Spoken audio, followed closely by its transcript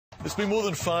It's been more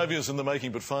than 5 years in the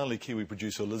making, but finally Kiwi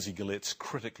producer Lizzie Gillett's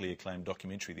critically acclaimed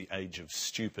documentary, The Age of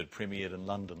Stupid, premiered in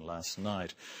London last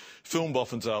night. Film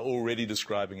boffins are already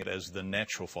describing it as the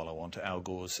natural follow-on to Al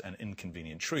Gore's An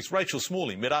Inconvenient Truth. Rachel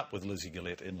Smalley met up with Lizzie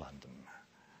Gillett in London.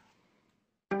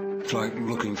 It's like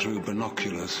looking through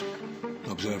binoculars,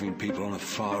 observing people on a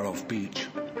far-off beach,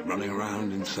 running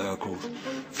around in circles,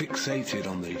 fixated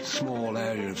on the small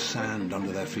area of sand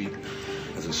under their feet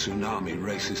as a tsunami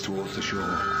races towards the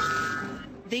shore.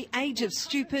 The Age of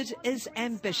Stupid is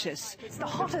ambitious. It's the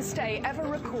hottest day ever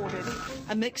recorded.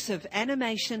 A mix of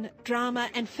animation, drama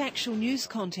and factual news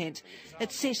content.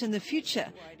 It's set in the future,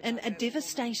 in a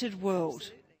devastated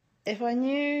world. If I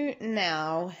knew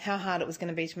now how hard it was going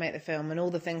to be to make the film and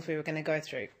all the things we were going to go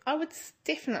through, I would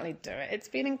definitely do it. It's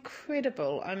been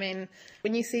incredible. I mean,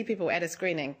 when you see people at a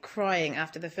screening crying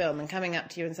after the film and coming up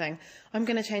to you and saying, I'm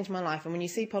going to change my life, and when you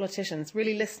see politicians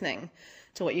really listening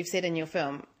to what you've said in your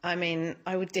film, I mean,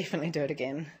 I would definitely do it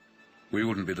again. We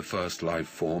wouldn't be the first life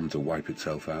form to wipe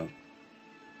itself out.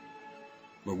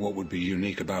 But what would be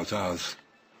unique about us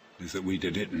is that we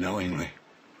did it knowingly.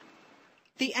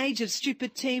 The Age of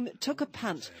Stupid team took a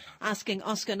punt, asking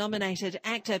Oscar-nominated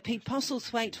actor Pete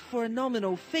Postlethwaite for a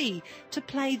nominal fee to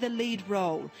play the lead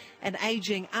role, an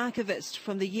ageing archivist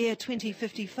from the year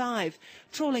 2055,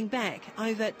 trawling back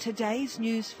over today's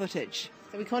news footage.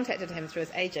 So we contacted him through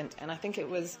his agent, and I think it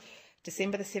was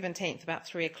December the 17th, about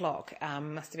 3 o'clock,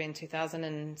 must have been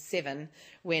 2007,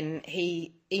 when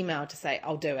he emailed to say,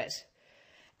 I'll do it.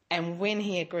 And when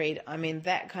he agreed, I mean,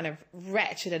 that kind of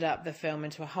ratcheted up the film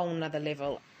into a whole nother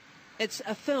level. It's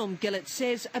a film, Gillett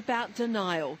says, about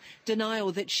denial.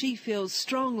 Denial that she feels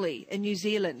strongly in New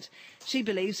Zealand. She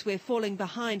believes we're falling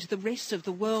behind the rest of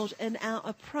the world in our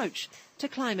approach to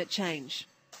climate change.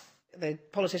 The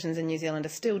politicians in New Zealand are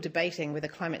still debating whether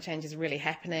climate change is really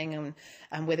happening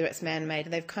and whether it's man-made.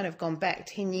 They've kind of gone back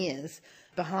 10 years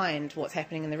behind what's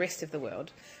happening in the rest of the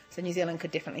world. So New Zealand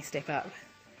could definitely step up.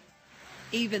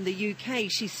 Even the UK,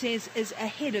 she says, is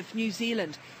ahead of New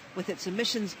Zealand, with its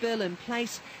emissions bill in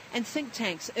place and think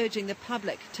tanks urging the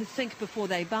public to think before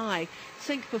they buy,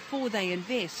 think before they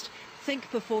invest, think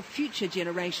before future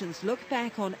generations look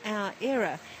back on our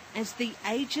era as the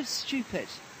age of stupid.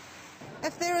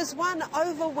 If there is one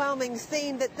overwhelming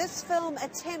theme that this film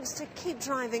attempts to keep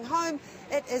driving home,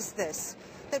 it is this: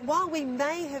 that while we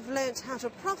may have learnt how to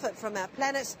profit from our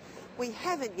planet, we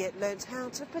haven't yet learnt how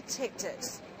to protect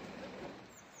it.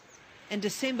 In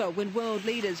December, when world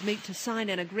leaders meet to sign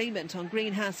an agreement on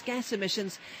greenhouse gas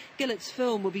emissions, Gillett's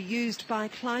film will be used by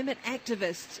climate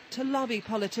activists to lobby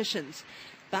politicians.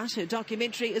 But her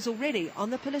documentary is already on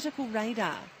the political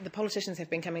radar. The politicians have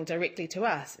been coming directly to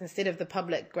us instead of the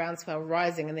public groundswell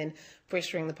rising and then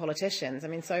pressuring the politicians. I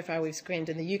mean, so far we've screened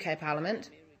in the UK Parliament,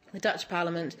 the Dutch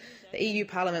Parliament, the EU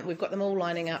Parliament. We've got them all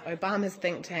lining up. Obama's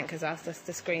think tank has asked us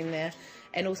to screen there.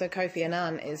 And also Kofi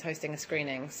Annan is hosting a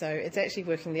screening. So it's actually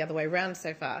working the other way around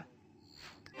so far.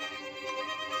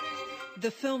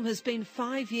 The film has been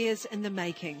 5 years in the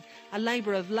making. A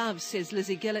labour of love, says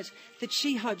Lizzie Gillett, that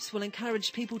she hopes will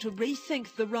encourage people to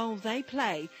rethink the role they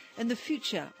play in the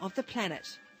future of the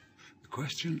planet. The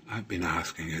question I've been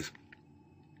asking is,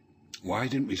 why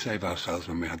didn't we save ourselves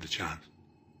when we had the chance?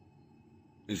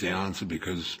 Is the answer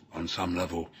because, on some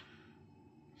level,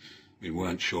 we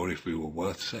weren't sure if we were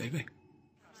worth saving?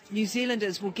 New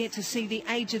Zealanders will get to see The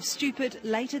Age of Stupid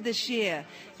later this year.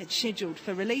 It's scheduled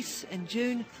for release in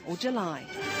June or July.